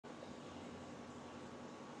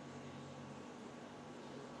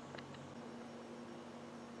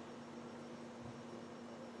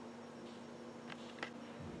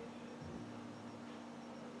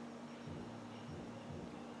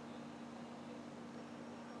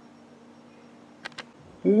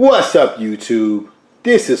What's up, YouTube?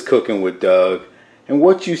 This is Cooking with Doug, and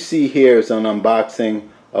what you see here is an unboxing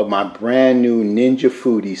of my brand new Ninja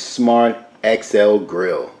Foodi Smart XL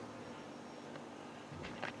Grill.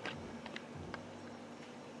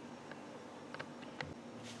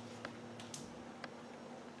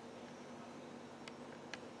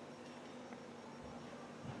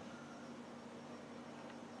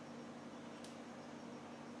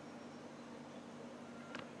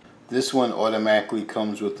 This one automatically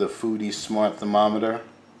comes with the Foodi Smart Thermometer.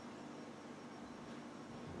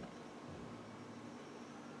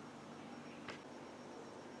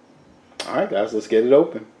 Alright guys, let's get it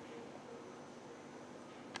open.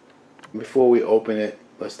 Before we open it,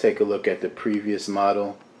 let's take a look at the previous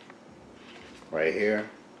model right here.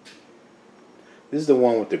 This is the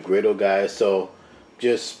one with the griddle, guys, so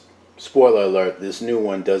just spoiler alert, this new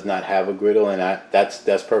one does not have a griddle, and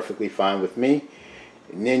that's perfectly fine with me.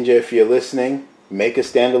 Ninja, if you're listening, make a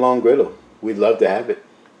standalone griddle. We'd love to have it.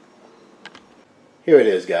 Here it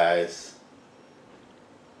is, guys.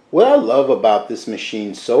 What I love about this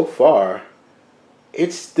machine so far,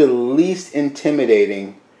 it's the least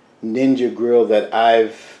intimidating Ninja grill that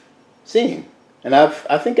I've seen. And I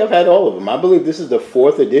think I've had all of them. I believe this is the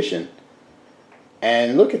 4th edition.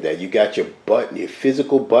 And look at that. You got your button, your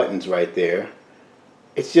physical buttons right there.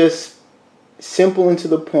 It's just simple and to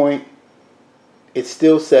the point. It's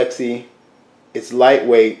still sexy. It's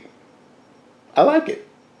lightweight. I like it.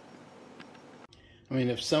 I mean,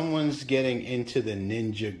 if someone's getting into the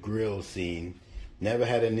Ninja grill scene, never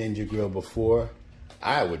had a Ninja grill before,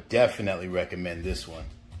 I would definitely recommend this one.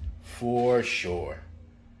 For sure.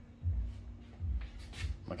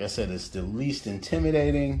 Like I said, it's the least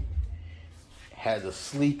intimidating. Has a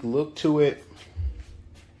sleek look to it.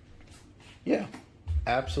 Yeah,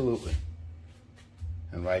 absolutely.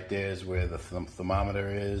 And right there is where the thermometer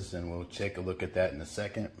is, and we'll take a look at that in a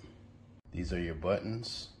second. These are your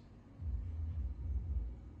buttons.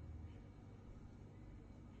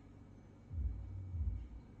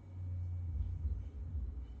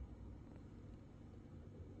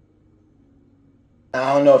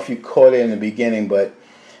 I don't know if you caught it in the beginning, but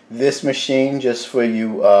this machine, just for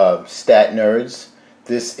you stat nerds,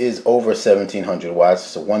 this is over 1700 watts,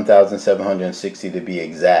 so 1760 to be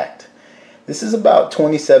exact. This is about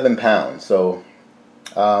 27 pounds, so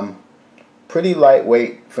pretty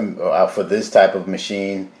lightweight for this type of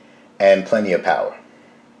machine, and plenty of power.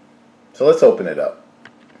 So let's open it up.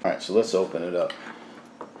 Alright, so let's open it up.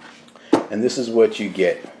 And this is what you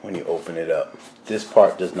get when you open it up. This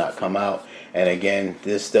part does not come out. And again,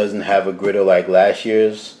 this doesn't have a griddle like last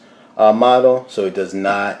year's model, so it does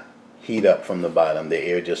not heat up from the bottom. The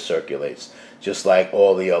air just circulates, just like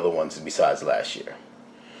all the other ones besides last year.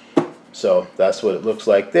 So that's what it looks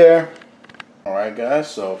like there. Alright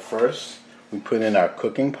guys, so first we put in our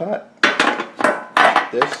cooking pot.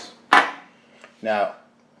 This. Now,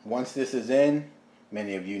 once this is in,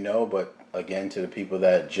 many of you know, but again, to the people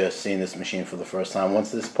that just seen this machine for the first time,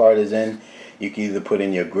 once this part is in, you can either put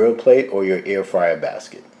in your grill plate or your air fryer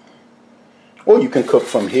basket. Or you can cook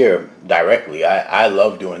from here directly. I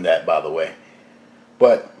love doing that, by the way.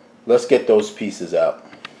 But let's get those pieces out.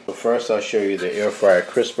 So first I'll show you the air fryer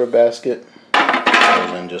crisper basket.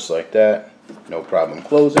 Goes in just like that. No problem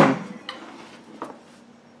closing.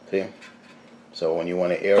 See? So when you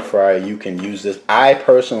want to air fry, you can use this. I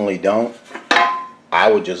personally don't.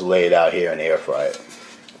 I would just lay it out here and air fry it.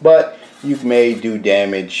 But you may do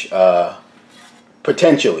damage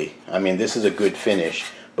potentially. I mean, this is a good finish.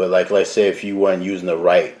 But like let's say if you weren't using the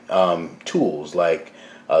right tools, like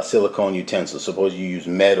silicone utensils, suppose you use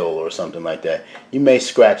metal or something like that, you may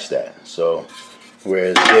scratch that. So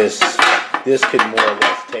whereas this could more or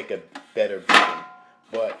less take a better beating,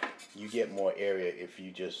 but you get more area if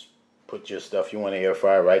you just put your stuff you want to air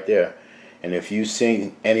fry right there. And if you've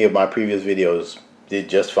seen any of my previous videos, did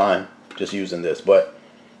just fine just using this. But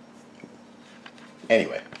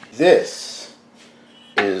anyway, this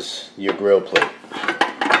is your grill plate.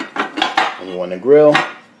 When you want to grill,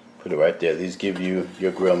 put it right there. These give you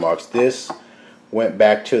your grill marks. This went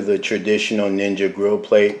back to the traditional Ninja grill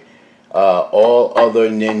plate. All other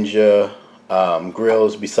Ninja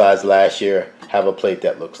grills besides last year have a plate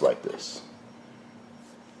that looks like this.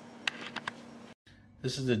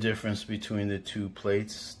 This is the difference between the two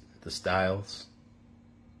plates, the styles.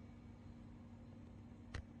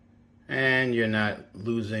 And you're not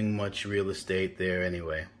losing much real estate there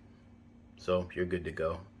anyway. So you're good to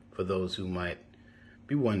go, for those who might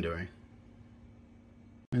be wondering.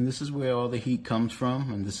 And this is where all the heat comes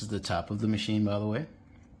from, and this is the top of the machine, by the way.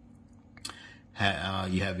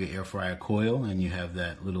 You have your air fryer coil, and you have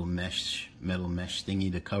that little metal mesh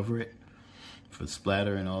thingy to cover it. for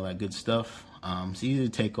splatter and all that good stuff. It's easy to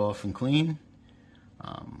take off and clean.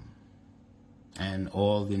 And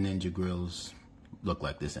all the Ninja grills look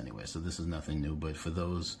like this anyway, so this is nothing new. But for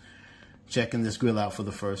those checking this grill out for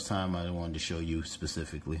the first time, I wanted to show you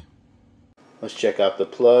specifically. Let's check out the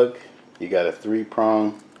plug. You got a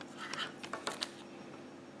 3-prong.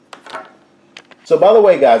 So by the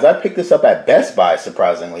way, guys, I picked this up at Best Buy,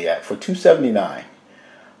 surprisingly, for $279.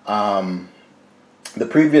 The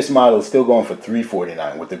previous model is still going for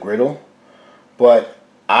 $349 with the griddle, but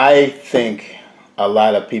I think a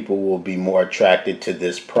lot of people will be more attracted to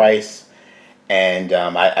this price, and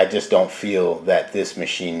I just don't feel that this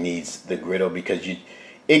machine needs the griddle, because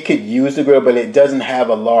it could use the griddle, but it doesn't have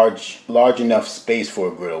a large enough space for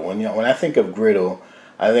a griddle. When I think of griddle,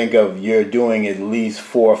 I think of you're doing at least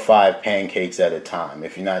 4 or 5 pancakes at a time.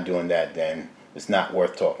 If you're not doing that, then it's not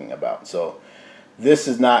worth talking about. So this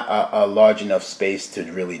is not a large enough space to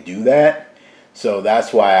really do that. So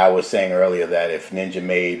that's why I was saying earlier that if Ninja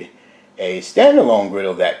made a standalone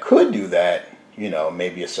griddle that could do that, you know,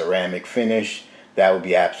 maybe a ceramic finish, that would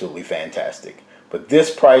be absolutely fantastic. But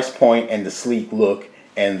this price point and the sleek look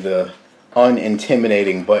and the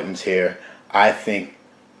unintimidating buttons here, I think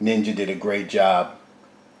Ninja did a great job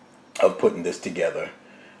of putting this together.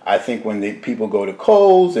 I think when the people go to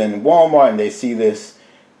Kohl's and Walmart and they see this,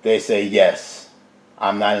 they say, yes,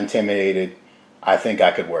 I'm not intimidated. I think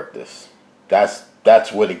I could work this.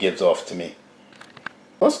 That's what it gives off to me.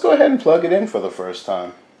 Let's go ahead and plug it in for the first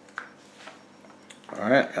time.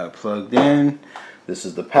 Alright, got it plugged in. This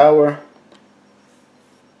is the power.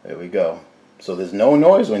 There we go. So there's no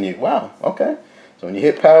noise when you, wow, okay. So when you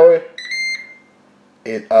hit power,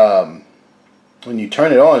 it when you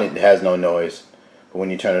turn it on, it has no noise. But when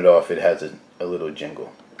you turn it off, it has a little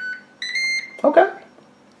jingle. Okay.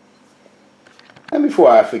 And before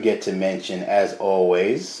I forget to mention, as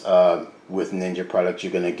always, with Ninja products,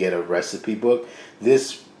 you're going to get a recipe book.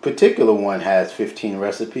 This particular one has 15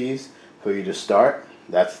 recipes for you to start.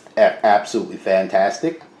 That's absolutely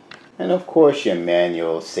fantastic. And of course, your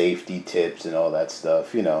manual, safety tips, and all that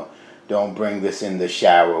stuff. You know, don't bring this in the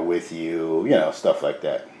shower with you. You know, stuff like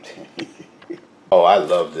that. Oh, I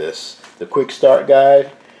love this. The quick start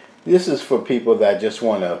guide. This is for people that just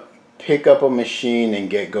want to pick up a machine and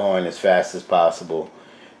get going as fast as possible.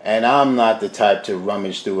 And I'm not the type to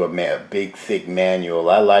rummage through a big thick manual.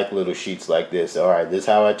 I like little sheets like this. Alright, this is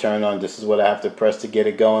how I turn on. This is what I have to press to get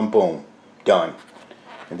it going. Boom. Done.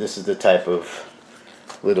 And this is the type of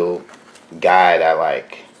little guide I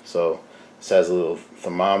like. So this has a little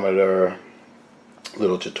thermometer,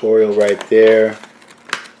 little tutorial right there.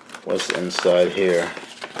 What's inside here?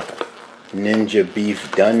 Ninja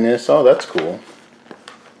beef doneness. Oh, that's cool.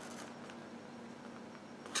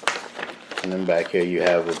 And then back here you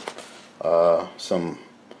have some,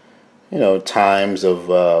 you know, times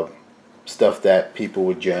of stuff that people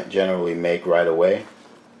would generally make right away.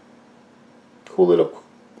 Cool little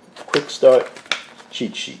quick start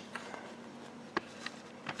cheat sheet.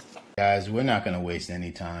 Guys, we're not going to waste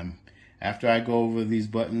any time. After I go over these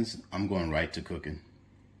buttons, I'm going right to cooking.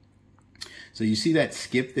 So you see that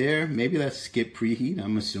skip there? Maybe that's skip preheat,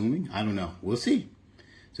 I'm assuming. I don't know. We'll see.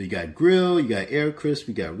 So you got grill, you got air crisp,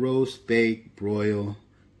 you got roast, bake, broil,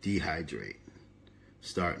 dehydrate.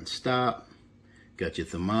 Start and stop. Got your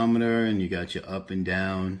thermometer and you got your up and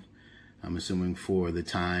down. I'm assuming for the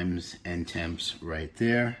times and temps right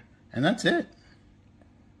there. And that's it.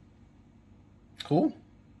 Cool.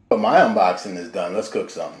 But my unboxing is done. Let's cook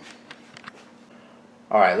something.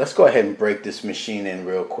 Alright, let's go ahead and break this machine in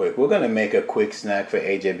real quick. We're going to make a quick snack for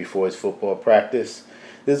AJ before his football practice.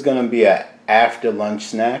 This is going to be an after lunch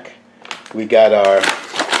snack. We got our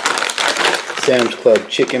Sam's Club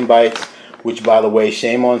chicken bites, which by the way,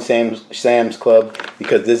 shame on Sam's Club,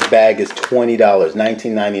 because this bag is $20,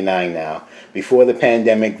 $19.99 now. Before the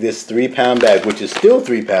pandemic, this 3-pound bag, which is still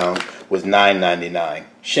 3 pounds, was $9.99.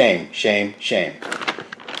 Shame, shame, shame.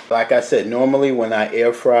 Like I said, normally when I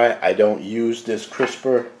air fry, I don't use this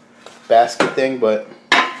crisper basket thing, but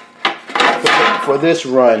for this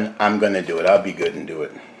run, I'm going to do it. I'll be good and do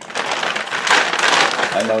it.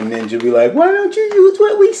 I know Ninja be like, why don't you use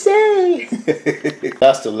what we say?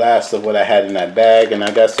 That's the last of what I had in that bag, and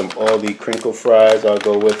I got some Aldi crinkle fries. I'll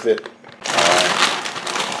go with it.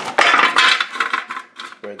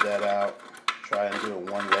 Spread that out. Try and do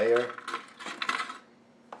it one layer.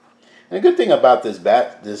 And the good thing about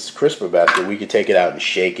this crisper basket, we can take it out and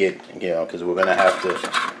shake it, you know, because we're going to have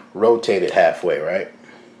to rotate it halfway, right?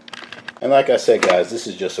 And like I said, guys, this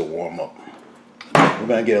is just a warm-up. We're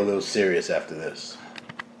going to get a little serious after this.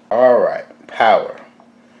 Alright, power.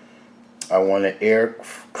 I want an air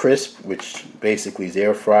crisp, which basically is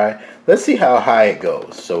air fry. Let's see how high it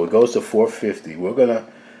goes. So it goes to 450. We're gonna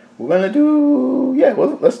do, yeah,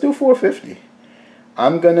 well, let's do 450.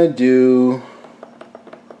 I'm gonna do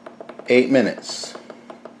 8 minutes.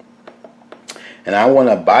 And I want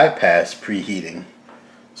to bypass preheating.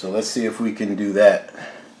 So let's see if we can do that.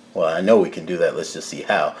 Well, I know we can do that. Let's just see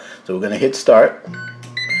how. So we're gonna hit start.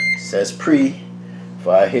 It says pre. If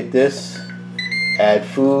I hit this, add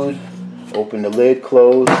food, open the lid,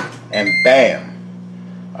 close, and bam.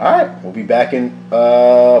 Alright, we'll be back in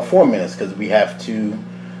 4 minutes because we have to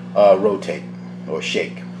rotate or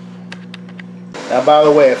shake. Now, by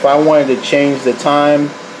the way, if I wanted to change the time,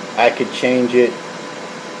 I could change it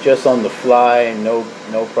just on the fly, no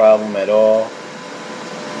problem at all.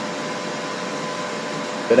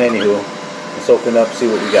 But anywho, let's open up, see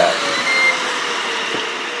what we got.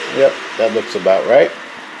 Yep, that looks about right.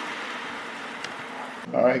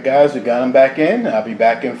 Alright guys, we got them back in. I'll be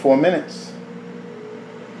back in 4 minutes.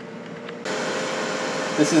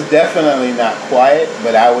 This is definitely not quiet,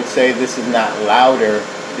 but I would say this is not louder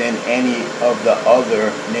than any of the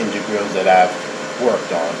other Ninja grills that I've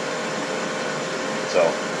worked on. So,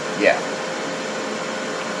 yeah.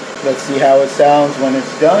 Let's see how it sounds when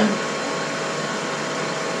it's done.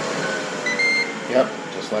 Yep,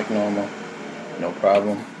 just like normal. No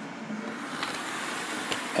problem.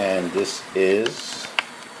 And this is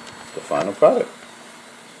the final product.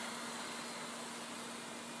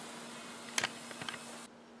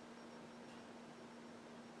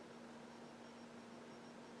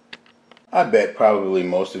 I bet probably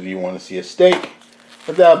most of you want to see a steak,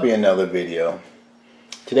 but that'll be another video.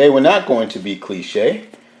 Today we're not going to be cliche,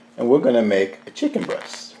 and we're going to make a chicken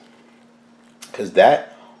breast, because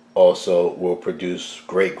that also will produce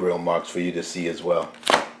great grill marks for you to see as well.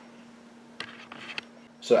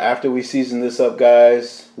 So after we season this up,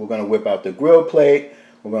 guys, we're going to whip out the grill plate,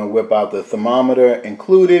 we're going to whip out the thermometer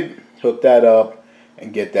included, hook that up,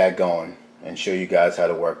 and get that going, and show you guys how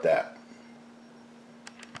to work that.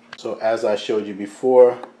 So as I showed you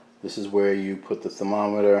before, this is where you put the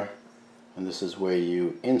thermometer, and this is where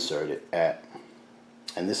you insert it at.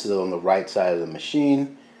 And this is on the right side of the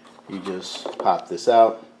machine. You just pop this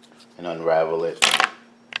out and unravel it.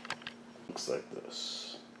 Looks like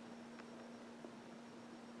this.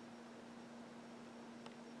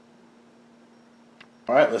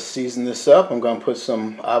 Alright, let's season this up. I'm going to put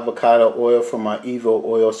some avocado oil from my Evo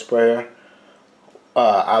Oil Sprayer.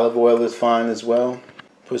 Olive oil is fine as well.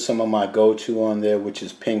 Put some of my go-to on there, which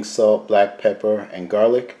is pink salt, black pepper, and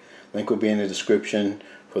garlic. Link will be in the description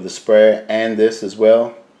for the sprayer and this as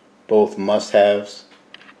well. Both must-haves.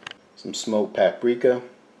 Some smoked paprika.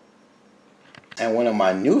 And one of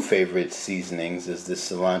my new favorite seasonings is this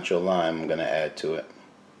cilantro lime I'm going to add to it.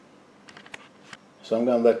 So I'm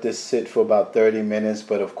going to let this sit for about 30 minutes,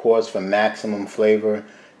 but of course for maximum flavor,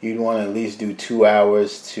 you'd want to at least do 2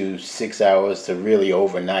 hours to 6 hours to really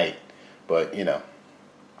overnight. But, you know,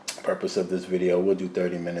 purpose of this video, we'll do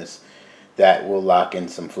 30 minutes. That will lock in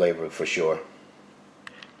some flavor for sure.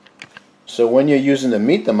 So when you're using the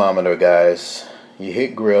meat thermometer, guys, you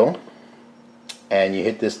hit grill and you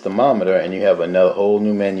hit this thermometer and you have another whole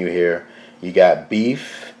new menu here. You got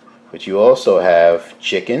beef, but you also have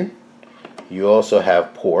chicken, you also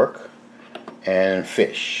have pork and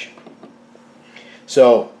fish.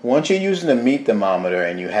 So once you're using the meat thermometer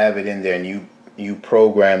and you have it in there and you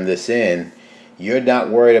program this in, you're not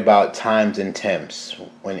worried about times and temps.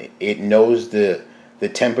 When it knows the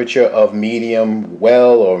temperature of medium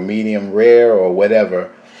well or medium rare or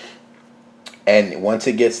whatever, and once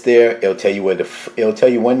it gets there, it'll tell you when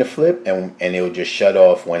to flip, and it'll just shut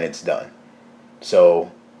off when it's done.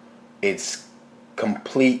 So it's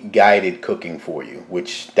complete guided cooking for you,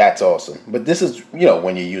 which that's awesome. But this is, you know,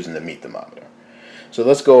 when you're using the meat thermometer. So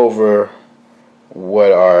let's go over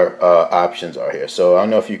what our options are here. So I don't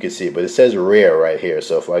know if you can see, but it says rare right here.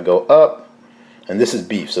 So if I go up, and this is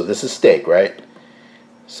beef, so this is steak, right?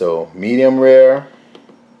 So medium rare,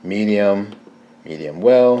 medium, medium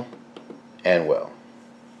well, and well.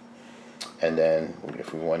 And then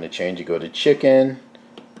if we want to change it, go to chicken,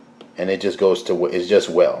 and it just goes to, it's just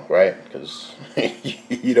well, right? Because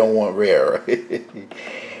you don't want rare, right?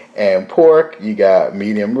 And pork, you got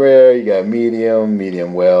medium rare, you got medium,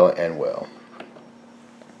 medium well, and well.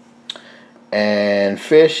 And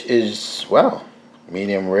fish is, well,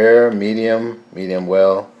 medium rare, medium, medium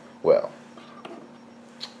well, well.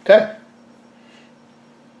 Okay.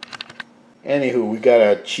 Anywho, we got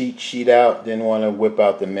our cheat sheet out. Didn't want to whip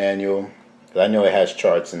out the manual, because I know it has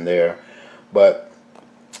charts in there. But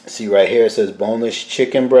see right here, it says boneless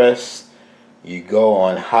chicken breast. You go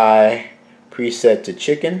on high, preset to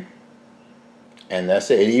chicken. And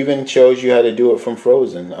that's it. It even shows you how to do it from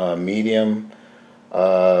frozen. Medium,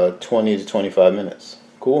 20 to 25 minutes.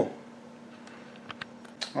 Cool.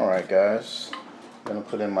 Alright guys, I'm going to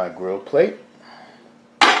put in my grill plate.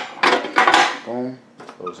 Boom.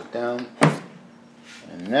 Close it down.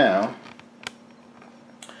 And now,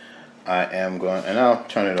 I am going, and I'll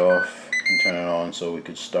turn it off and turn it on so we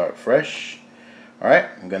could start fresh. Alright,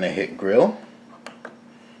 I'm going to hit grill.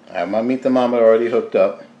 I have my meat thermometer already hooked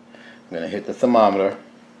up. I'm going to hit the thermometer.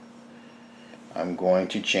 I'm going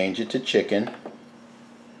to change it to chicken.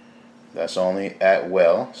 That's only at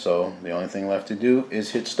well, so the only thing left to do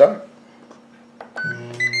is hit start.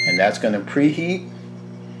 And that's going to preheat.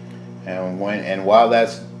 And while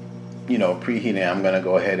that's, you know, preheating, I'm going to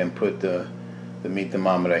go ahead and put the meat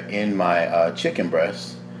thermometer in my chicken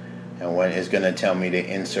breast. And when it's going to tell me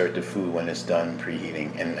to insert the food when it's done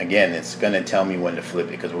preheating. And again, it's going to tell me when to flip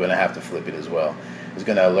it, because we're going to have to flip it as well. It's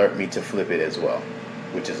going to alert me to flip it as well,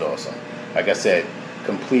 which is awesome. Like I said,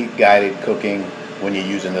 complete guided cooking when you're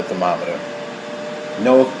using the thermometer.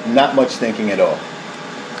 No, not much thinking at all.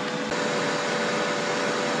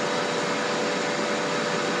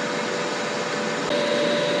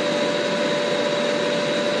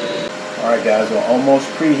 Alright guys, we're almost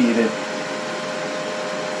preheated.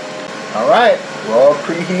 Alright, we're all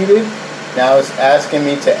preheated. Now it's asking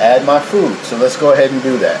me to add my food, so let's go ahead and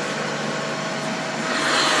do that.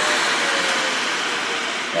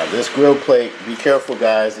 Now this grill plate, be careful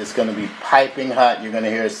guys, it's going to be piping hot. You're going to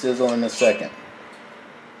hear a sizzle in a second.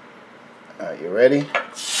 Alright, you ready?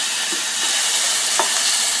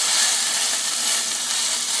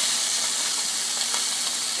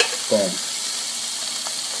 Boom.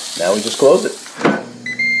 Now we just close it.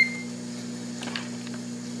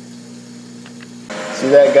 See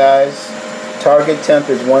that guys? Target temp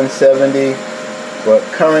is 170, but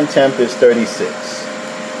current temp is 36.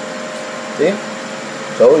 See?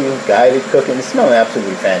 Told you, guided cooking. It's smelling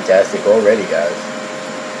absolutely fantastic already, guys.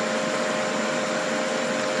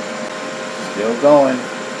 Still going.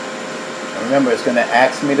 And remember, it's going to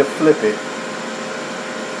ask me to flip it.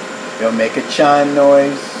 It'll make a chime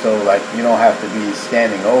noise, so like you don't have to be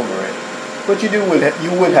standing over it. But you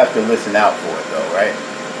would have to listen out for it though, right?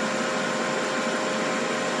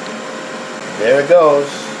 There it goes.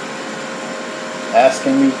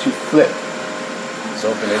 Asking me to flip. Let's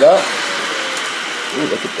open it up. Ooh,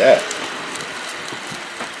 look at that.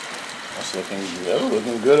 That's looking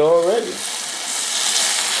good already.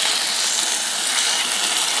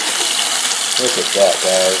 Look at that,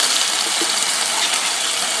 guys.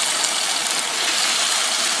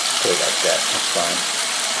 Put it like that. That's fine.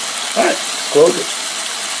 Alright, close it.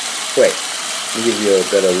 Wait, let me give you a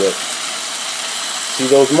better look. See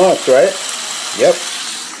those marks, right? Yep.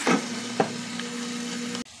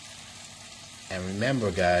 And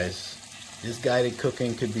remember, guys, this guided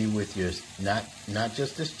cooking could be with your not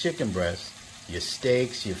just this chicken breast, your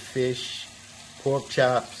steaks, your fish, pork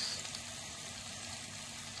chops.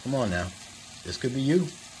 Come on now. This could be you.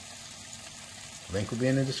 Link will be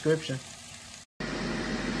in the description.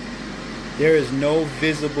 There is no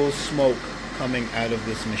visible smoke coming out of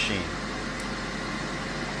this machine.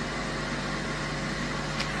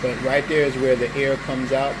 But right there is where the air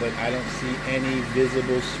comes out, but I don't see any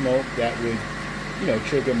visible smoke that would, you know,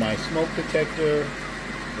 trigger my smoke detector,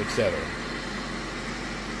 etc.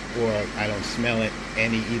 Or I don't smell it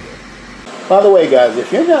any either. By the way, guys,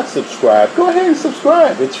 if you're not subscribed, go ahead and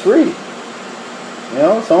subscribe. It's free. You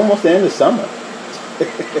know, it's almost the end of summer.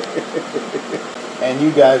 And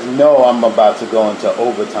you guys know I'm about to go into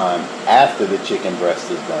overtime after the chicken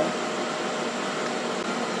breast is done.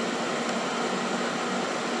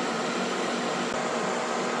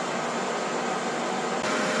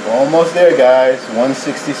 We're almost there, guys.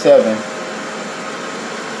 167.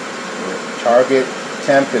 Target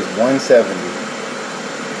temp is 170.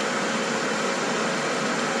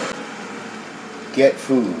 Get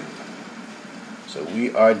food. So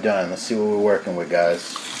we are done. Let's see what we're working with,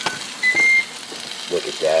 guys. Look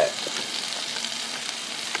at that.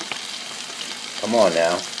 Come on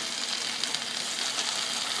now.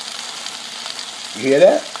 You hear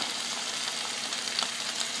that?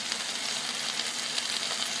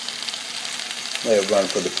 Let it run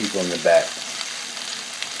for the people in the back.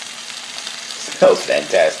 Smells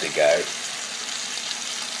fantastic, guys.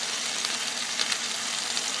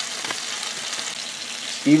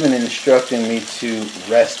 Even instructing me to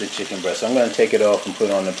rest the chicken breast. So I'm going to take it off and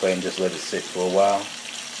put it on the plate and just let it sit for a while.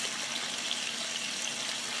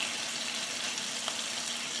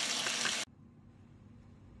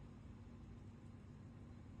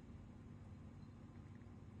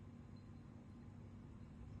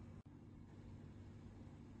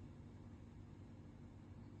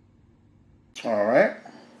 Alright,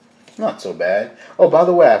 not so bad. Oh, by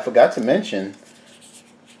the way, I forgot to mention,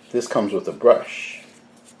 this comes with a brush.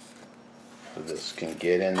 So this can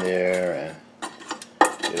get in there and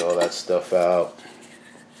get all that stuff out.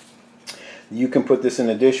 You can put this in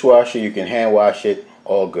the dishwasher, you can hand wash it,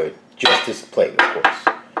 all good. Just this plate, of course.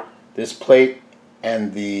 This plate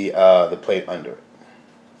and the plate under it.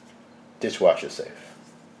 Dishwasher safe.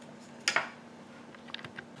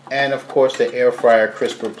 And of course the air fryer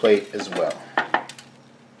crisper plate as well.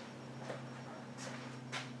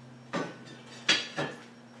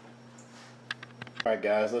 Alright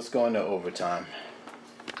guys, let's go into overtime.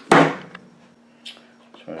 Turn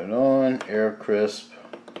it on, air crisp.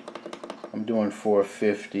 I'm doing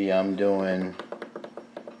 450. I'm doing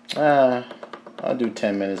I'll do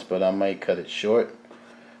 10 minutes, but I might cut it short.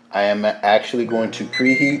 I am actually going to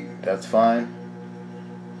preheat. That's fine.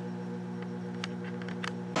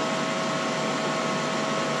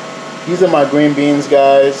 These are my green beans,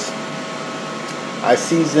 guys. I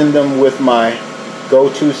seasoned them with my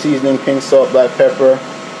go-to seasoning: pink salt, black pepper,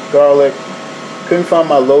 garlic. Couldn't find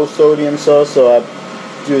my low sodium sauce, so I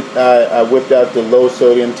whipped out the low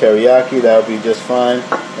sodium teriyaki. That'll be just fine.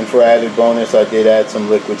 And for added bonus, I did add some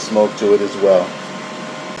liquid smoke to it as well.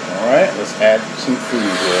 Alright, let's add some food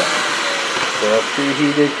here. They're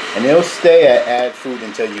preheated, and they'll stay at add food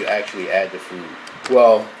until you actually add the food.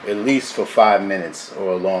 Well, at least for 5 minutes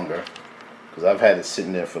or longer, because I've had it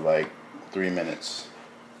sitting there for like 3 minutes.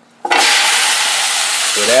 For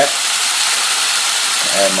that,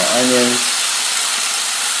 add my onions.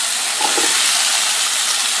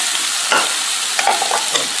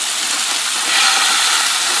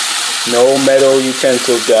 No metal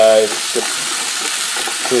utensils, guys.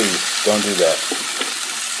 Please, don't do that.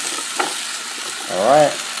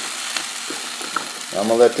 Alright. I'm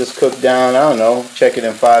going to let this cook down, I don't know, check it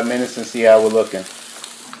in 5 minutes and see how we're looking.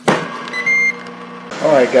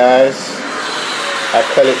 Alright guys, I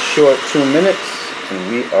cut it short 2 minutes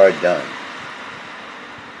and we are done.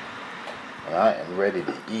 And I am ready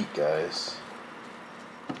to eat, guys.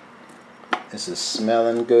 This is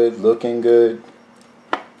smelling good, looking good.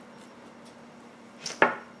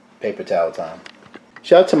 Paper towel time.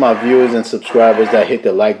 Shout out to my viewers and subscribers that hit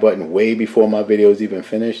the like button way before my videos even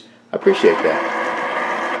finished. I appreciate that.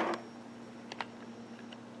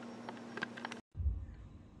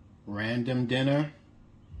 Random dinner.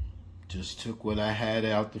 Just took what I had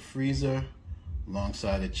out the freezer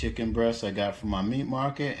alongside the chicken breast I got from my meat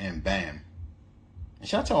market, and bam. And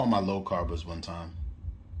shout out to all my low carbers one time.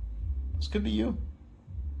 This could be you.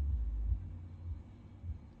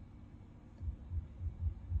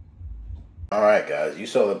 Alright guys, you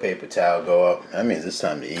saw the paper towel go up. That means it's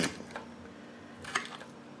time to eat.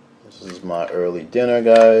 This is my early dinner,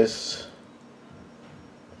 guys.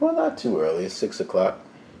 Well, not too early. It's 6 o'clock.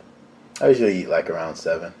 I usually eat like around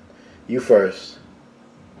 7. You first.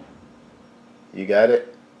 You got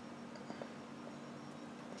it?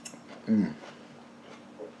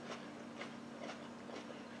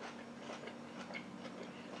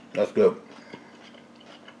 That's good.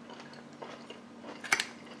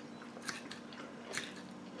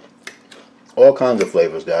 All kinds of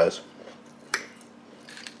flavors, guys.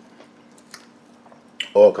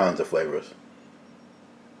 All kinds of flavors.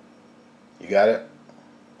 You got it?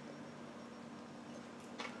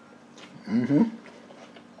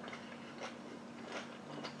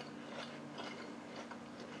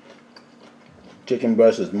 Chicken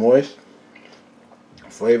breast is moist,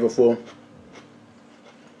 flavorful.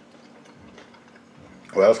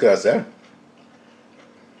 What else can I say?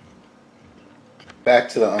 Back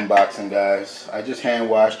to the unboxing, guys. I just hand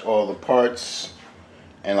washed all the parts,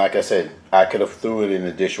 and like I said, I could have threw it in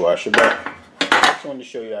the dishwasher, but I just wanted to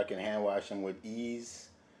show you I can hand wash them with ease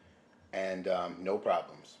and no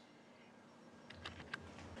problems.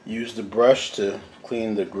 Use the brush to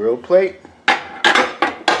clean the grill plate.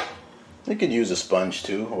 You could use a sponge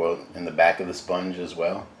too, or in the back of the sponge as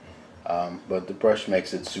well. But the brush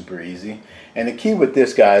makes it super easy. And the key with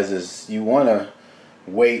this, guys, is you want to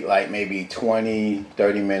wait like maybe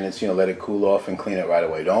 20-30 minutes, let it cool off and clean it right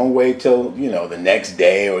away. Don't wait till the next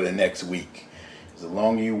day or the next week. The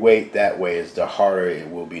longer you wait that way, is the harder it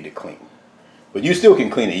will be to clean. But you still can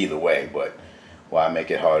clean it either way, but why make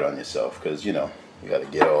it hard on yourself? Because you got to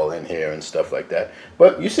get all in here and stuff like that.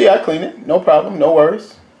 But you see, I clean it, no problem, no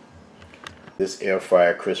worries. This air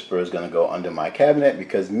fryer crisper is going to go under my cabinet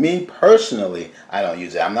because me personally, I don't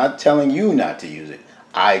use it. I'm not telling you not to use it.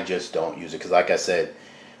 I just don't use it because, like I said,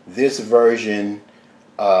 this version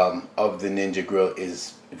of the Ninja Grill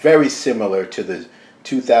is very similar to the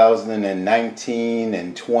 2019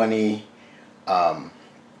 and 20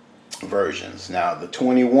 versions. Now the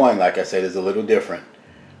 21, like I said, is a little different,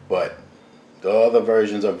 but the other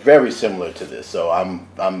versions are very similar to this, so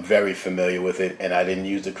I'm very familiar with it, and I didn't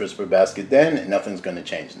use the crisper basket then, and nothing's going to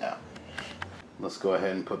change now. Let's go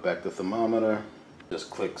ahead and put back the thermometer.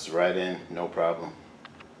 Just clicks right in, no problem.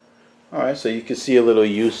 Alright, so you can see a little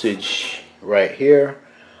usage right here.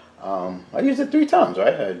 I used it 3 times,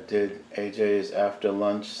 right? I did AJ's after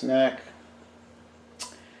lunch snack.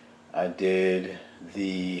 I did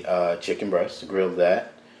the chicken breast, grilled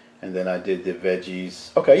that, and then I did the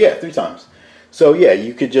veggies. Okay, yeah, 3 times. So yeah,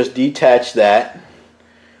 you could just detach that,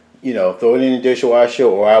 you know, throw it in the dishwasher,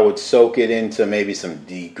 or I would soak it into maybe some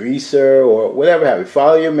degreaser or whatever have you.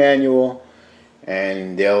 Follow your manual,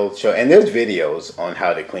 and they'll show. And there's videos on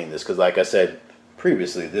how to clean this, because like I said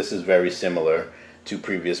previously, this is very similar to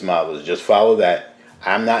previous models. Just follow that.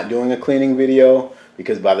 I'm not doing a cleaning video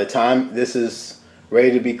because by the time this is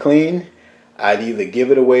ready to be cleaned, I'd either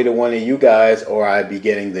give it away to one of you guys, or I'd be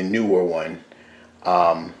getting the newer one,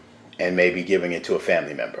 and maybe giving it to a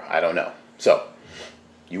family member. I don't know. So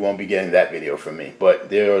you won't be getting that video from me, but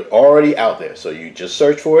they're already out there. So you just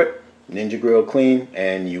search for it, Ninja Grill Clean,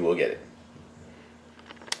 and you will get it.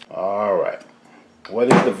 All right. What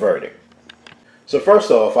is the verdict? So first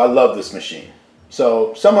off, I love this machine.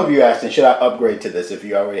 So some of you asked, should I upgrade to this if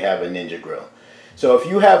you already have a Ninja Grill? So if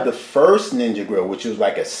you have the first Ninja Grill, which was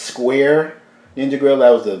like a square Ninja Grill, that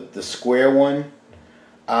was the square one,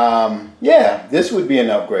 yeah, this would be an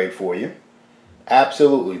upgrade for you.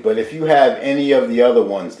 Absolutely. But if you have any of the other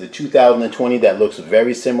ones, the 2020 that looks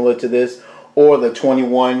very similar to this, or the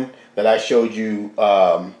 21 that I showed you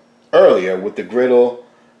earlier with the griddle,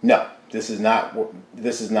 no, this is not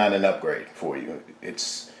an upgrade for you.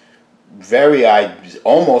 It's very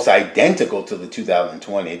almost identical to the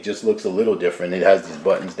 2020. It just looks a little different. It has these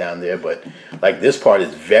buttons down there, but like this part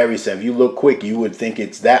is very simple. If you look quick, you would think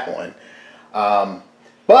it's that one.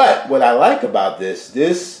 But what I like about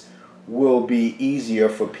this will be easier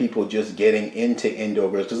for people just getting into indoor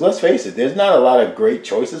grills. Because let's face it, there's not a lot of great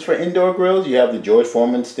choices for indoor grills. You have the George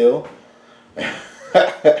Foreman still,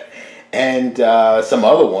 and some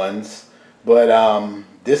other ones. But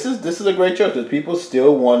this is a great choice because people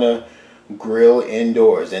still want to grill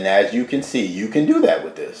indoors, and as you can see, you can do that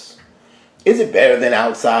with this. Is it better than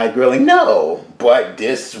outside grilling? No, but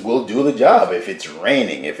this will do the job. If it's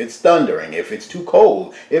raining, if it's thundering, if it's too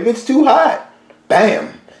cold, if it's too hot,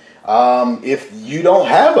 bam. If you don't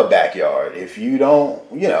have a backyard, if you don't,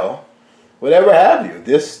 you know, whatever have you,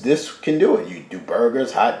 this can do it. You do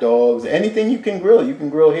burgers, hot dogs, anything you can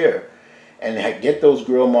grill here, and get those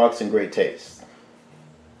grill marks and great taste.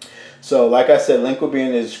 So like I said, link will be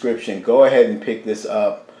in the description. Go ahead and pick this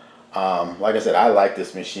up. Like I said, I like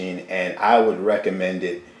this machine, and I would recommend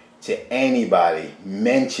it to anybody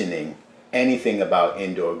mentioning anything about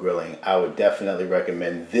indoor grilling. I would definitely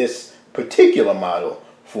recommend this particular model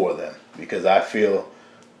for them, because I feel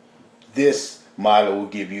this model will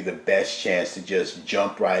give you the best chance to just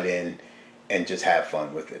jump right in and just have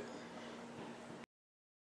fun with it.